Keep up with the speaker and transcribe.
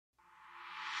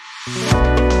Hi,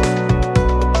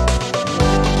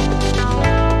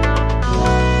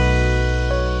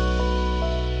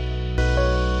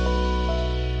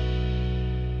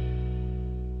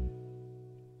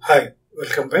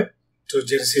 welcome back to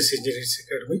Genesis Engineering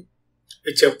Academy,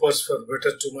 which empowers for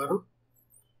better tomorrow.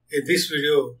 In this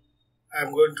video, I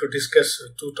am going to discuss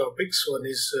two topics. One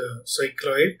is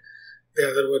cycloid,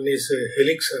 the other one is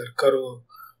helix or curve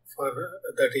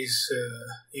that is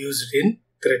used in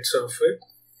threads of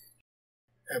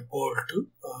a bolt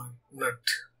or nut.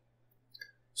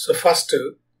 So first,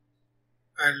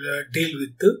 I'll deal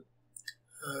with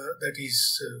that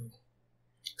is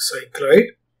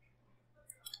cycloid.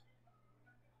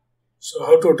 So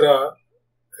how to draw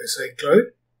a cycloid?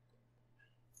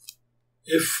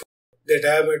 If the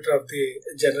diameter of the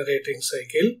generating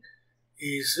cycle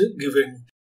is given.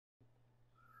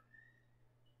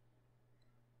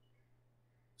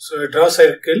 So I draw a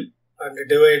circle and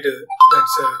divide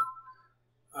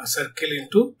a circle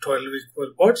into 12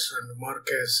 equal parts and mark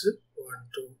as 1,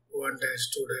 2, 1 dash,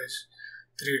 2 dash,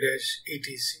 3 dash,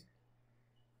 etc.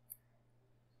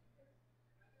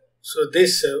 So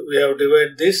this we have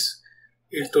divided this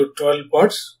into 12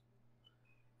 parts.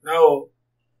 Now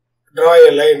draw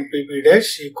a line PP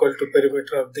dash equal to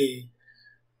perimeter of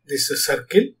this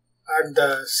circle, and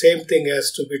the same thing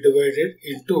has to be divided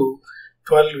into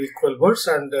 12 equal parts,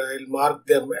 and I'll mark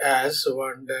them as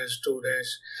 1 dash, 2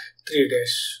 dash, 3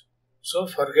 dash. So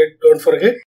don't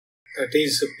forget that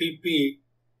is PP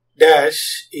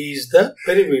dash is the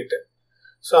perimeter.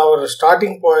 So our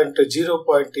starting point, 0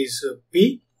 point is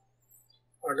P.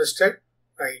 Understand?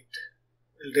 Right.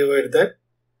 We'll divide that.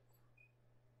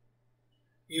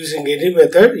 Using any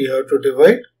method, you have to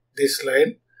divide this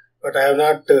line, but I have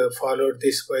not followed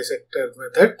this bisector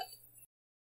method.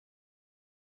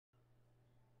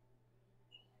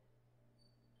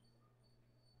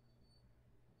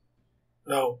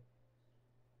 Now,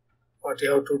 what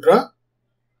you have to draw?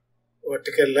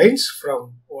 Vertical lines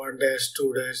from 1 dash,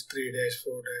 2 dash, 3 dash,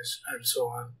 4 dash, and so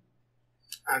on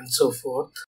and so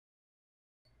forth.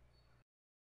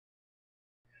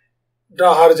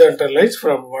 Draw horizontal lines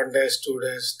from 1 dash, 2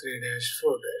 dash, 3 dash,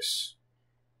 4 dash.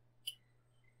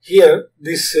 Here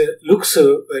this looks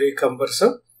very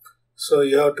cumbersome, so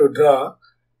you have to draw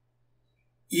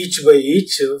each by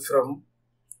each from,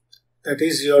 that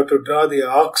is, you have to draw the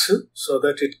arcs so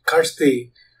that it cuts the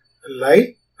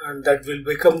line, and that will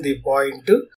become the point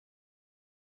to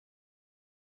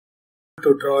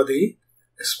draw the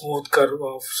smooth curve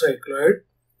of cycloid.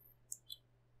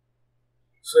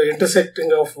 So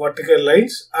intersecting of vertical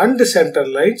lines and the center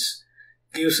lines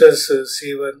gives us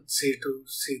C1, C2,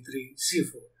 C3,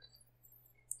 C4.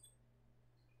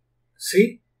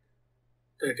 See,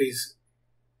 that is.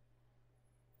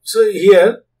 So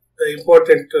here the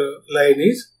important line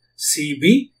is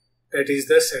CB, that is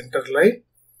the center line,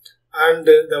 and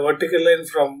the vertical line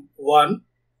from 1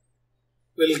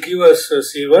 will give us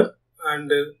C1,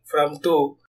 and from 2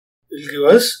 will give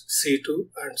us C2,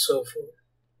 and so forth.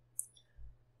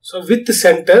 So with the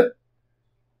center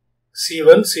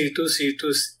C1, C2, C2,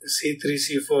 C3,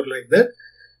 C4 like that,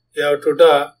 you have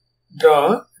to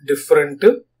draw different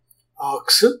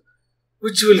arcs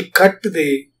which will cut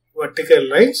the vertical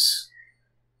lines.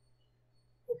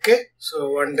 Okay,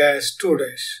 so 1 dash, 2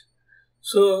 dash.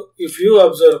 So if you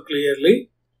observe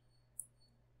clearly,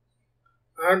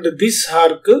 and this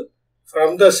arc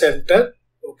from the center,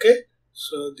 okay,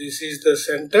 so this is the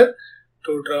center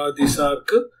to draw this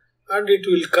arc, and it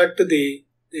will cut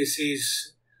this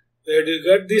is, where do you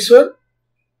get this one?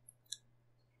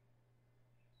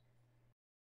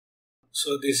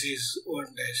 So this is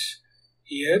 1 dash,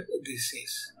 here this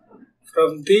is.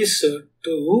 From this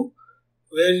to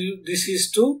where this is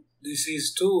 2, this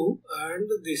is 2, and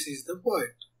this is the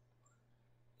point.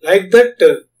 Like that,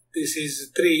 this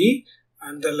is 3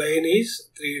 and the line is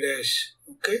 3 dash,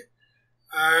 okay.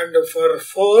 And for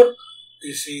 4,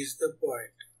 this is the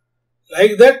point.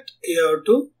 Like that, you have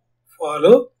to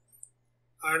follow,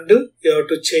 and you have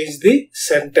to change the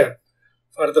center.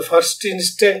 For the first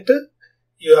instant,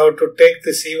 you have to take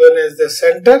the C1 as the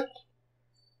center.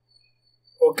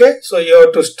 Okay, so you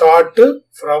have to start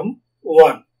from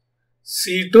 1,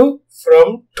 C2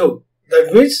 from 2.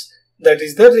 That means that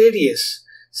is the radius.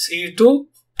 C2,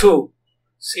 2,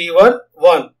 C1,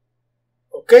 1.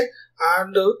 Okay,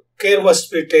 and care must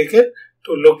be taken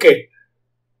to locate.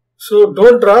 So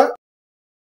don't draw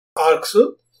arcs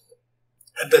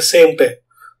at the same time.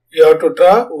 You have to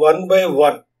draw one by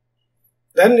one.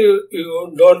 Then you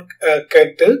don't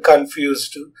get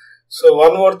confused. So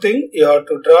one more thing, you have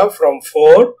to draw from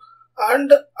 4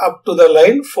 and up to the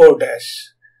line 4 dash,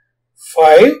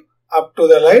 5 up to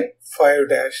the line 5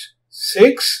 dash,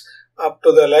 6 up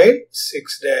to the line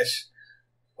 6 dash,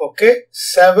 okay,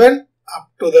 7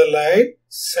 up to the line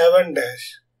 7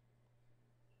 dash,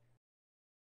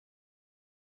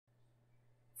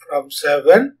 from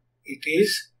 7 it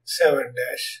is 7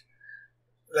 dash,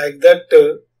 like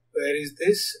that. Where is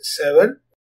this 7?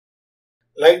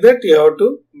 Like that you have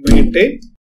to maintain.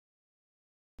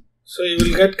 So you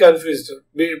will get confused.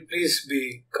 Please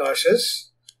be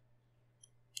cautious.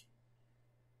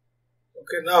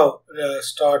 Okay, now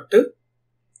start.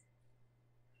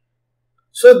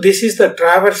 So this is the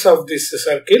traverse of this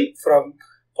circle from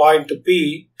point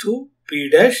P to P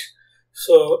dash.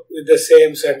 So with the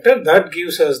same center, that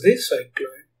gives us the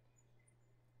cycloid.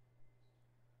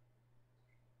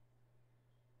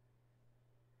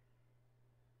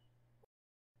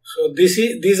 So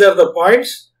these are the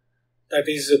points, that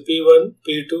is P1,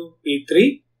 P2,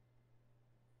 P3,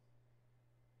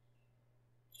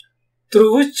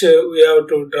 through which we have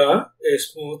to draw a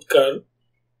smooth curve.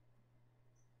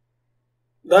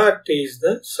 That is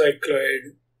the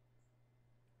cycloid.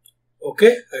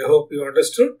 Okay, I hope you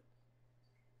understood.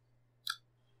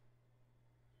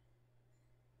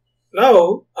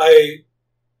 Now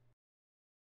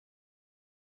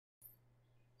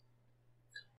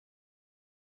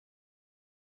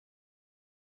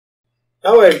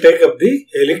I'll take up the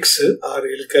helix or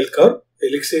helical curve.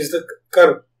 Helix is the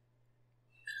curve,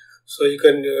 so you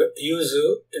can use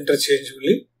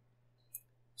interchangeably.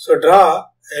 So draw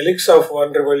helix of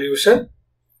 1 revolution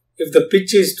if the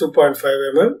pitch is 2.5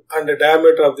 mm and the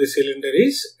diameter of the cylinder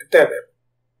is 10 mm.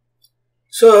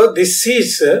 So this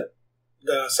is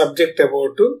the subject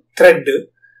about thread,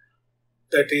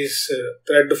 that is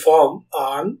thread form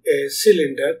on a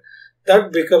cylinder.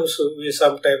 That becomes,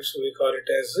 sometimes we call it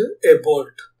as a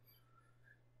bolt.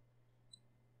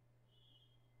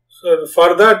 So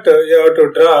for that you have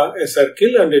to draw a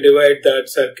circle and divide that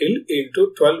circle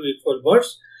into 12 equal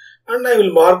parts, and I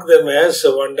will mark them as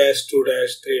 1 dash, 2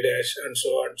 dash, 3 dash, and so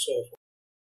on and so forth.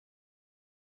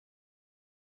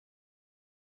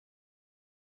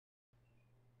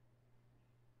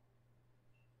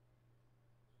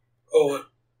 Over.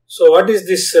 So what is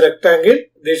this rectangle?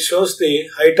 This shows the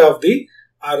height of the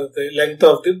or the length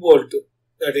of the bolt,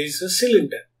 that is a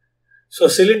cylinder. So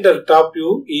cylinder top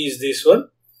view is this one,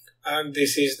 and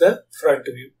this is the front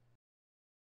view.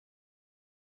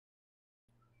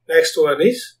 Next one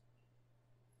is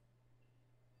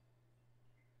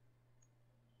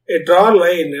a draw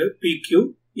line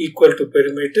PQ equal to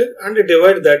perimeter and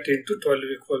divide that into 12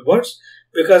 equal parts,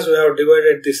 because we have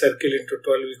divided the circle into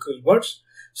 12 equal parts.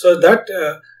 So that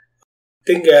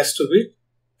thing has to be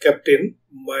kept in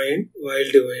mind while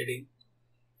dividing.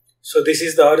 So this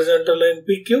is the horizontal line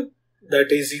PQ,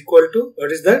 that is equal to,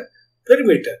 what is that?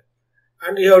 Perimeter.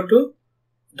 And you have to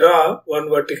draw one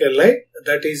vertical line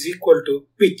that is equal to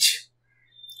pitch.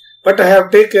 But I have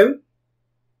taken,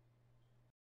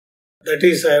 that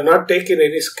is, I have not taken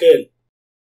any scale.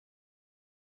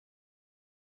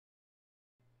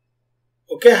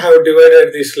 Okay, I have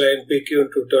divided this line PQ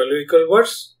into 12 equal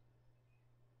parts.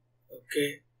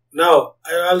 Okay, now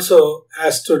I also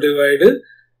has to divide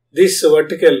this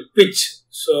vertical pitch.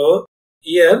 So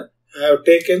here I have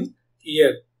taken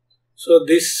here. So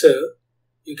this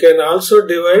you can also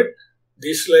divide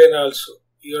this line also.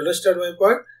 You understand my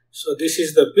point? So this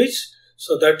is the pitch.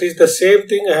 So that is the same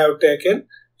thing I have taken.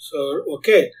 So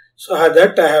okay, so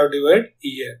that I have divided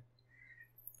here.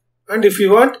 And if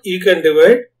you want, you can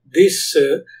divide this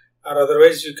or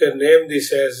otherwise you can name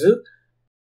this as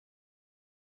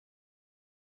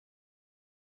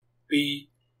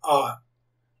PR.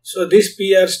 So this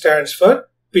PR stands for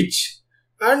pitch,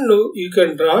 and you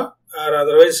can draw or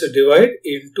otherwise divide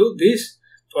into these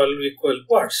 12 equal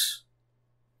parts.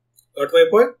 Got my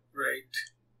point? Right.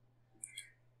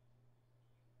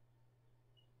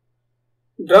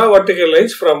 Draw vertical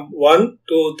lines from 1,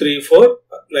 2, 3, 4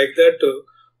 like that to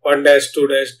 1 dash, 2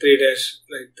 dash, 3 dash,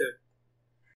 like that.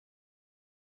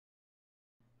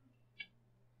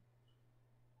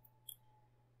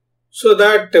 So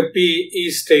that P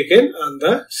is taken on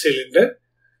the cylinder.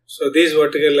 So these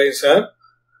vertical lines are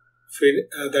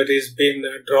that is been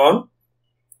drawn.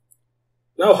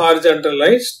 Now horizontal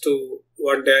lines to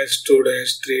 1 dash, 2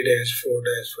 dash, 3 dash, 4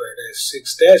 dash, 5 dash,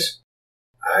 6 dash,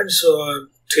 and so on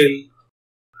till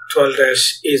 12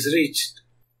 dash is reached.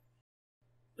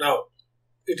 Now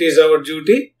it is our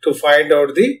duty to find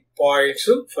out the points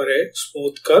for a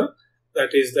smooth curve, that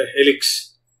is the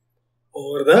helix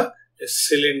over the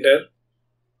cylinder,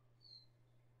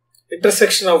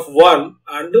 intersection of 1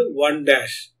 and 1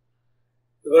 dash.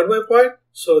 You got my point?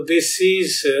 So this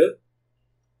is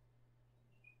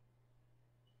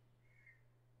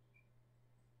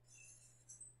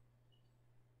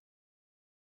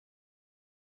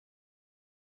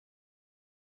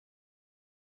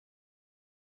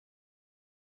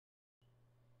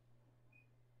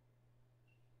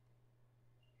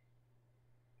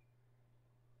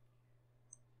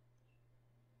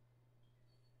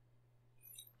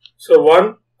So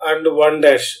 1 and 1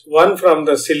 dash, 1 from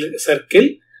the circle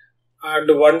and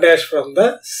 1 dash from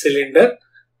the cylinder,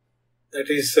 that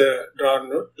is drawn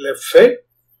left side.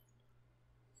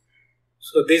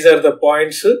 So these are the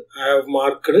points I have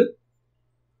marked.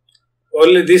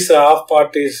 Only this half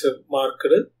part is marked.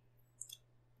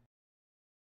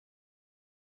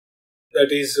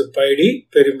 That is pi d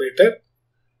perimeter.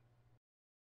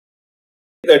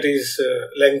 That is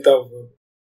length of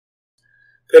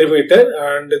perimeter,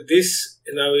 and this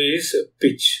now is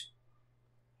pitch.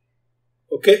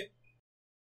 Okay.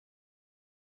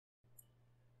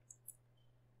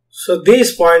 So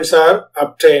these points are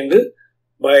obtained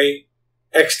by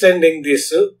extending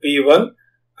this P1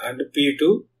 and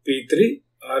P2, P3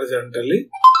 horizontally.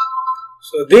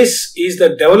 So this is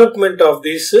the development of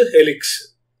this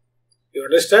helix. You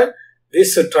understand?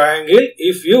 This triangle,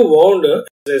 if you wound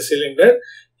a cylinder,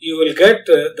 you will get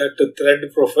that thread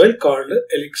profile called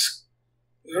helix.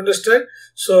 You understand?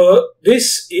 So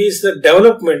this is the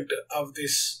development of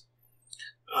this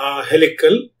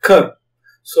helical curve.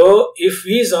 So if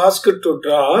he is asked to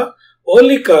draw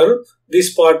only curve,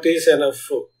 this part is enough.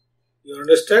 You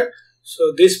understand?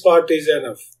 So this part is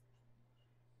enough.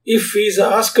 If he is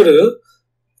asked, okay,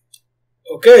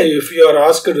 if you are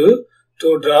asked to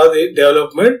draw the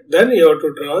development, then you have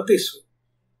to draw this one.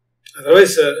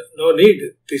 Otherwise, no need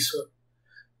this one.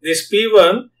 This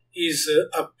P1 is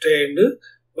obtained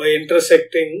by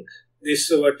intersecting this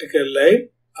vertical line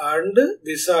and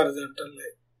this horizontal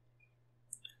line.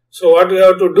 So what we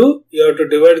have to do? You have to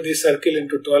divide this circle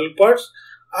into 12 parts,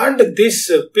 and this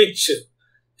pitch,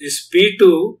 this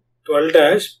P2 12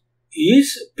 dash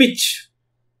is pitch.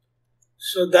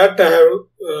 So that I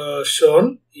have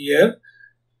shown here.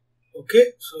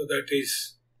 Okay, so that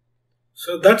is,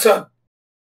 so that's all.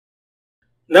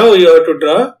 Now you have to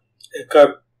draw a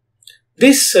curve.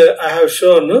 This I have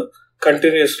shown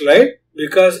continuous line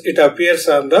because it appears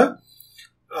on the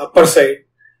upper side,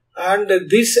 and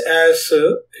this as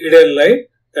hidden line,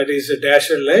 that is a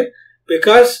dashed line,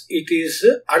 because it is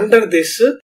under this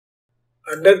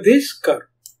curve.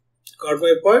 Got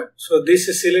my point? So this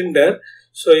is cylinder.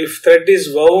 So if thread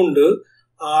is wound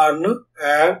on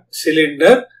a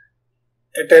cylinder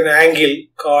at an angle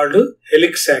called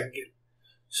helix angle.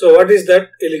 So what is that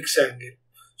helix angle?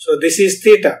 So this is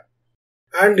theta,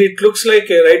 and it looks like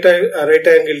a right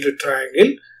angled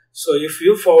triangle. So if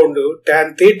you found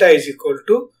tan theta is equal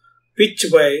to pitch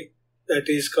by, that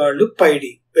is called pi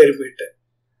d perimeter.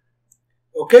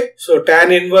 Okay, so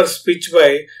tan inverse pitch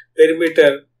by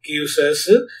perimeter gives us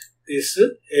this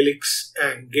helix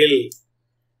angle.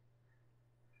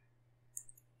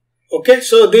 Okay,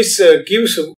 so this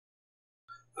gives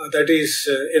that is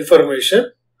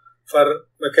information for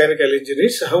mechanical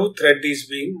engineers how thread is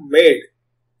being made.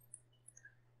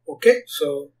 Okay,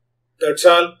 so that's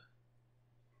all.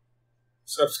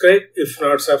 Subscribe if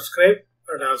not subscribed,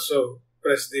 and also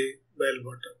press the bell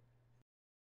button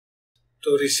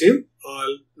to receive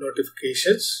all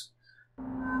notifications.